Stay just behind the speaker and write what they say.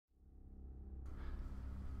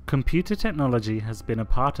Computer technology has been a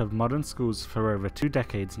part of modern schools for over 2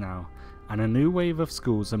 decades now, and a new wave of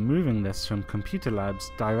schools are moving this from computer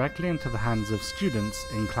labs directly into the hands of students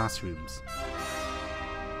in classrooms.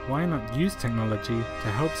 Why not use technology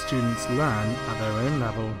to help students learn at their own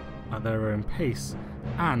level, at their own pace,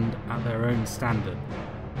 and at their own standard?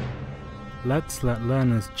 Let's let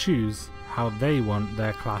learners choose how they want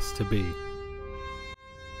their class to be.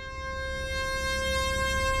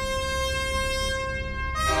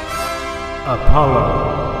 Apollo.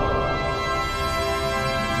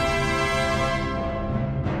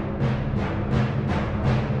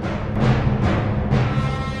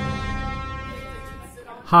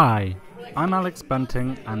 Hi, I'm Alex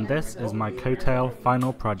Bunting, and this is my COETAIL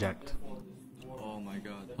final project.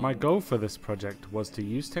 My goal for this project was to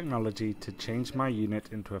use technology to change my unit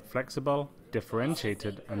into a flexible,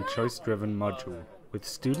 differentiated and choice-driven module, with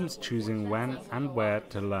students choosing when and where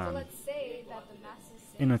to learn.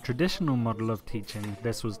 In a traditional model of teaching,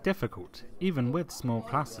 this was difficult, even with small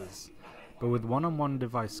classes. But with one-on-one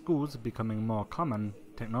device schools becoming more common,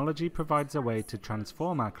 technology provides a way to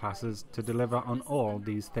transform our classes to deliver on all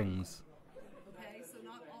these things.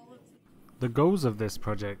 The goals of this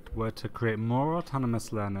project were to create more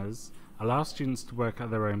autonomous learners, allow students to work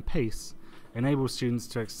at their own pace, enable students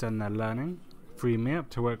to extend their learning, free me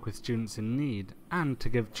up to work with students in need, and to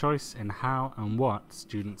give choice in how and what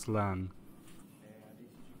students learn.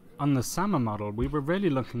 On the SAMR model, we were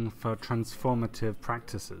really looking for transformative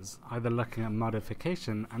practices, either looking at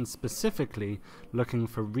modification and specifically looking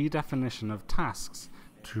for redefinition of tasks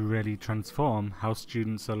to really transform how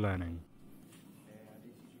students are learning.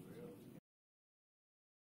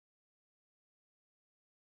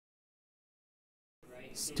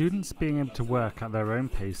 Students being able to work at their own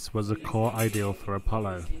pace was a core ideal for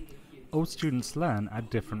Apollo. All students learn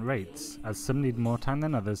at different rates, as some need more time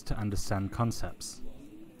than others to understand concepts.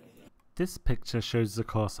 This picture shows the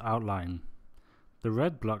course outline. The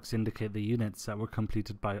red blocks indicate the units that were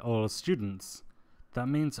completed by all students. That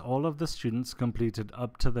means all of the students completed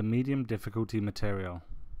up to the medium difficulty material.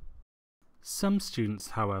 Some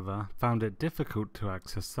students, however, found it difficult to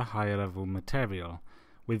access the higher level material,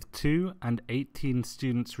 with 2 and 18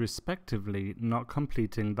 students respectively not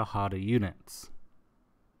completing the harder units.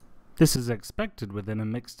 This is expected within a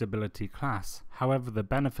mixed ability class. However, the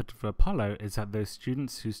benefit of Apollo is that those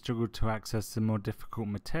students who struggled to access the more difficult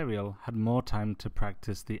material had more time to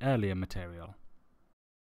practice the earlier material.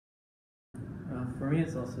 For me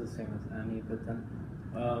it's also the same as Annie, but then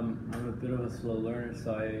I'm a bit of a slow learner,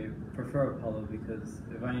 so I prefer Apollo because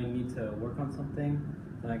if I need to work on something,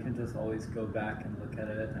 then I can just always go back and look at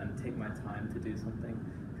it and take my time to do something,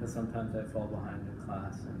 because sometimes I fall behind in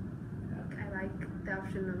class. And I like the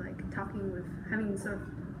option of having sort of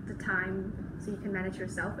the time so you can manage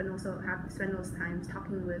yourself and also spend those times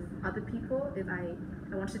talking with other people if I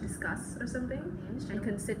want to discuss or something, and you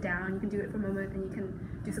can sit down, you can do it for a moment, and you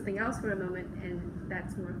can do something else for a moment, and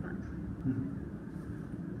that's more fun.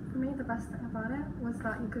 For me, the best thing about it was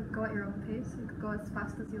that you could go at your own pace, you could go as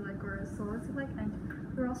fast as you like or as slow as you like, and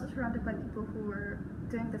we were also surrounded by people who were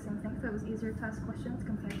doing the same thing, so it was easier to ask questions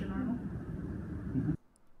compared to normal.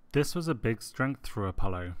 This was a big strength for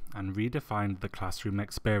Apollo and redefined the classroom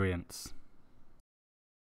experience.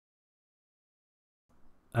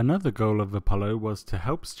 Another goal of Apollo was to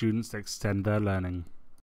help students extend their learning.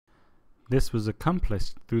 This was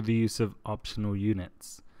accomplished through the use of optional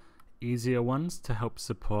units, easier ones to help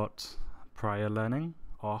support prior learning,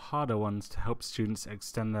 or harder ones to help students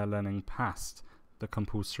extend their learning past the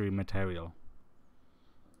compulsory material.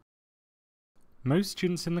 Most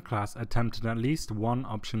students in the class attempted at least one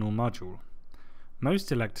optional module.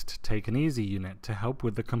 Most elected to take an easy unit to help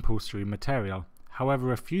with the compulsory material.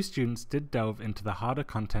 However, a few students did delve into the harder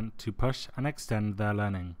content to push and extend their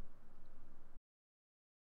learning.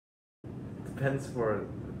 Depends for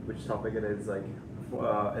which topic it is. Like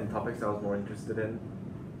in topics I was more interested in,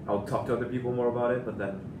 I would talk to other people more about it, but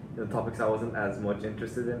then in the topics I wasn't as much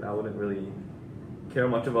interested in, I wouldn't really care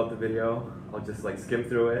much about the video. I'll just skim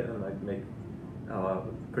through it and make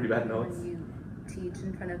pretty bad notes. When you teach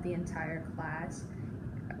in front of the entire class,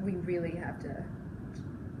 we really have to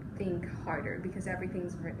think harder because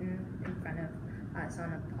everything's written in front of us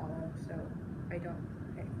on Apollo, so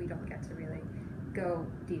we don't get to really go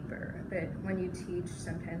deeper. But when you teach,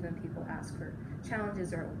 sometimes when people ask for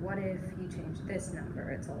challenges or what if you change this number,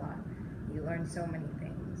 it's a lot. You learn so many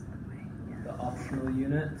things that way. Yeah. The optional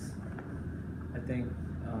units, I think,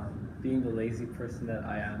 being the lazy person that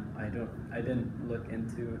I am, I didn't look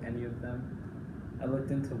into any of them. I looked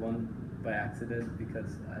into one by accident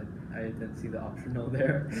because I didn't see the optional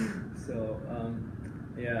there. So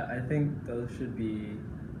yeah, I think those should be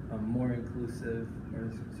more inclusive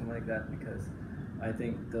or something like that, because I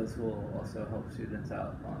think those will also help students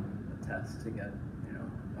out on the test to get, you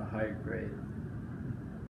know, a higher grade.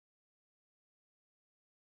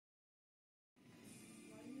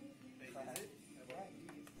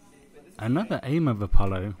 Another aim of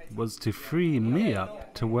Apollo was to free me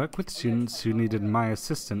up to work with students who needed my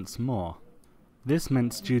assistance more. This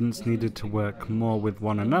meant students needed to work more with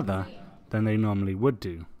one another than they normally would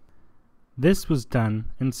do. This was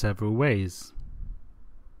done in several ways.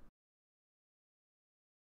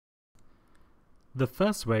 The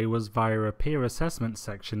first way was via a peer assessment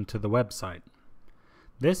section to the website.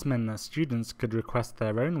 This meant that students could request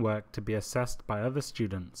their own work to be assessed by other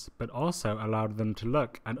students, but also allowed them to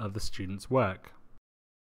look at other students' work.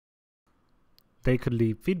 They could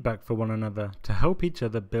leave feedback for one another to help each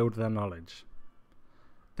other build their knowledge.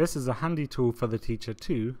 This is a handy tool for the teacher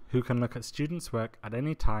too, who can look at students' work at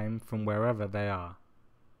any time from wherever they are.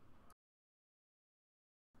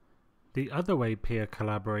 The other way peer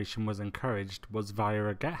collaboration was encouraged was via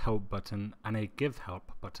a Get Help button and a Give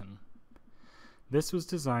Help button. This was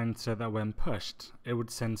designed so that when pushed, it would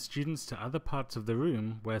send students to other parts of the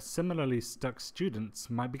room where similarly stuck students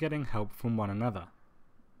might be getting help from one another.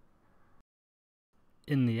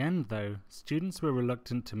 In the end though, students were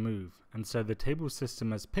reluctant to move, and so the table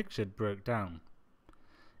system as pictured broke down.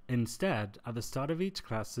 Instead, at the start of each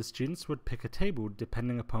class, the students would pick a table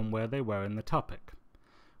depending upon where they were in the topic.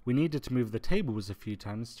 We needed to move the tables a few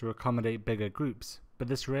times to accommodate bigger groups, but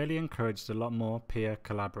this really encouraged a lot more peer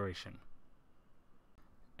collaboration.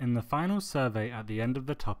 In the final survey at the end of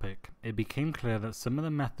the topic, it became clear that some of the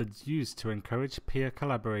methods used to encourage peer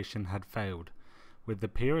collaboration had failed, with the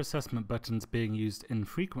peer assessment buttons being used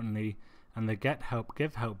infrequently and the Get Help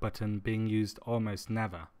Give Help button being used almost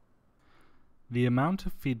never. The amount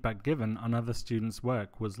of feedback given on other students'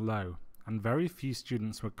 work was low, and very few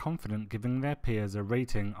students were confident giving their peers a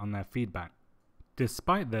rating on their feedback.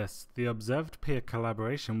 Despite this, the observed peer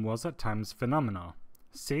collaboration was at times phenomenal.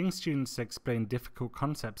 Seeing students explain difficult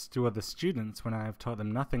concepts to other students when I have taught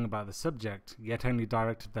them nothing about the subject, yet only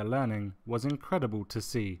directed their learning, was incredible to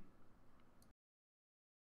see.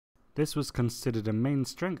 This was considered a main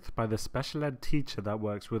strength by the special ed teacher that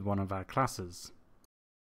works with one of our classes.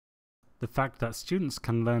 The fact that students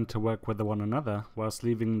can learn to work with one another whilst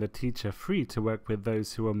leaving the teacher free to work with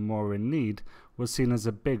those who are more in need was seen as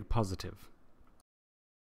a big positive.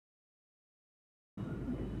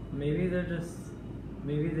 Maybe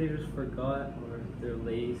they just forgot, or they're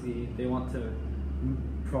lazy. They want to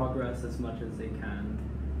progress as much as they can.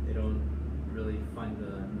 They don't really find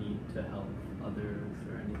the need to help others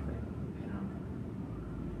or anything, you know.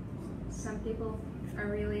 Some people are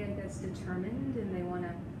really, I guess, determined, and they want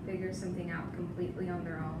to figure something out completely on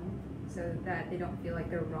their own so that they don't feel like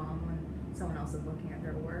they're wrong when someone else is looking at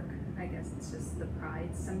their work. I guess it's just the pride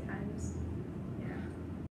sometimes. Yeah.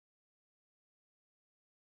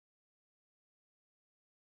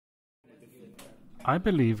 I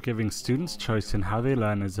believe giving students choice in how they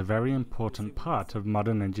learn is a very important part of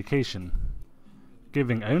modern education.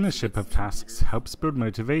 Giving ownership of tasks helps build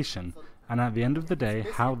motivation, and at the end of the day,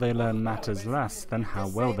 how they learn matters less than how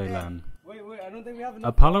well they learn.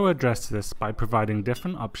 Apollo addressed this by providing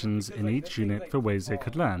different options in each unit for ways they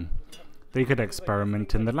could learn. They could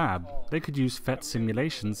experiment in the lab, they could use PhET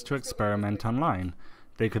simulations to experiment online,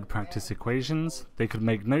 they could practice equations, they could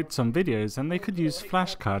make notes on videos, and they could use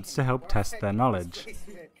flashcards to help test their knowledge.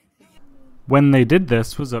 When they did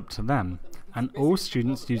this was up to them, and all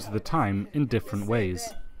students used the time in different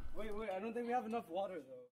ways. I don't think we have enough water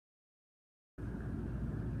though.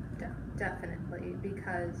 Definitely,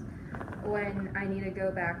 because when I need to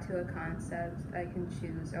go back to a concept, I can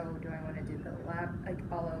choose, oh, do I want to do the lab like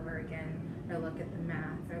all over again, or look at the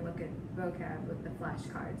math, or look at vocab with the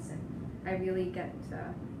flashcards, and I really get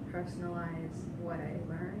to personalize what I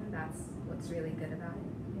learn. That's what's really good about it.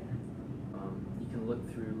 Yeah. You can look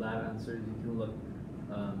through lab answers, you can look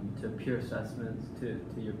to peer assessments,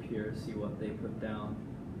 to your peers, see what they put down,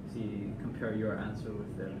 compare your answer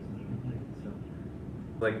with theirs. So.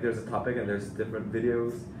 Like there's a topic and there's different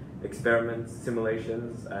videos, experiments,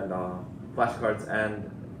 simulations, and flashcards,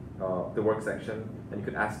 and the work section, and you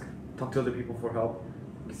could talk to other people for help,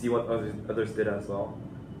 you can see what others did as well.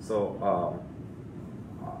 So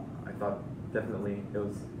I thought definitely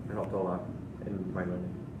it helped a lot in my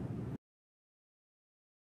learning.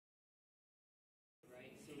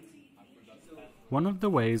 One of the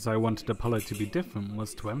ways I wanted Apollo to be different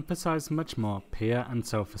was to emphasize much more peer and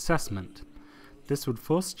self-assessment. This would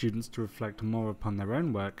force students to reflect more upon their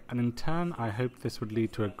own work, and in turn I hoped this would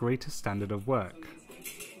lead to a greater standard of work.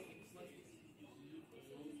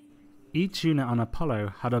 Each unit on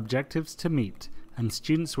Apollo had objectives to meet, and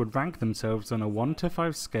students would rank themselves on a 1 to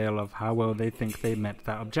 5 scale of how well they think they met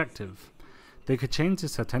that objective. They could change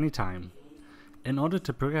this at any time. In order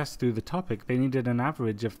to progress through the topic, they needed an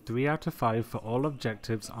average of 3 out of 5 for all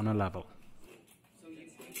objectives on a level.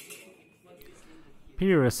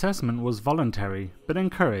 Peer assessment was voluntary, but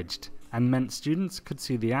encouraged, and meant students could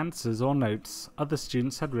see the answers or notes other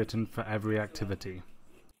students had written for every activity.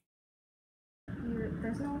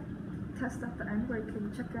 There's no test at the end where you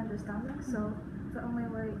can check your understanding, so the only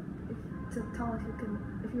way to tell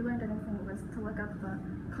if you learned anything was to look at the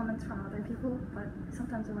comments from other people, but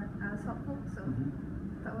sometimes they weren't as helpful, so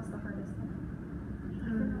that was the hardest thing.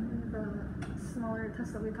 The smaller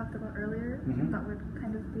tests that we talked about earlier, that would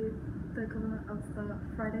kind of be the equivalent of the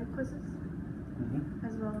Friday quizzes,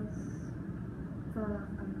 as well as the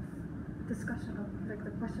discussion of like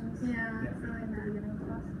the questions in the beginning of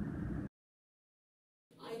class.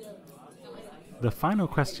 The final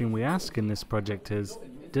question we ask in this project is,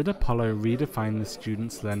 did Apollo redefine the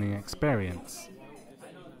students' learning experience?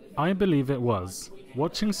 I believe it was.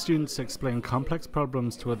 Watching students explain complex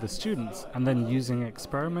problems to other students and then using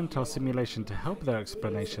experimental simulation to help their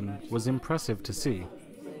explanation was impressive to see.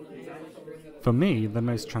 For me, the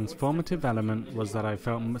most transformative element was that I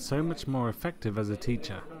felt so much more effective as a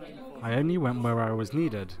teacher. I only went where I was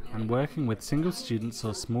needed, and working with single students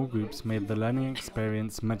or small groups made the learning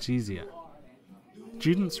experience much easier.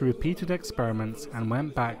 Students repeated experiments and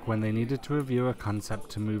went back when they needed to review a concept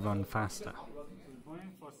to move on faster.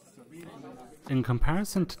 In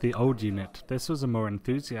comparison to the old unit, this was a more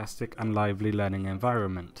enthusiastic and lively learning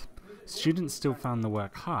environment. Students still found the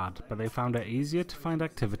work hard, but they found it easier to find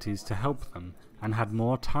activities to help them, and had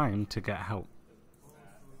more time to get help.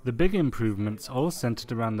 The big improvements all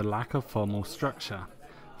centered around the lack of formal structure.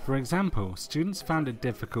 For example, students found it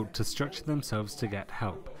difficult to structure themselves to get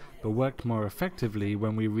help, but worked more effectively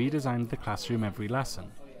when we redesigned the classroom every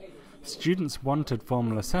lesson. Students wanted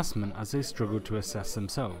formal assessment as they struggled to assess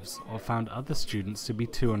themselves, or found other students to be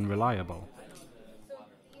too unreliable.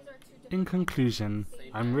 In conclusion,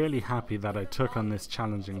 I'm really happy that I took on this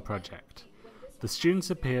challenging project. The students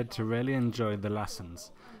appeared to really enjoy the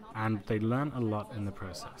lessons, and they learned a lot in the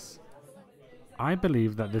process. I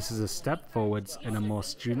believe that this is a step forwards in a more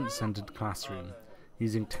student-centered classroom,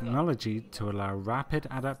 using technology to allow rapid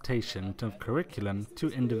adaptation of curriculum to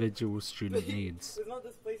individual student needs. It's not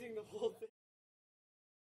displacing the whole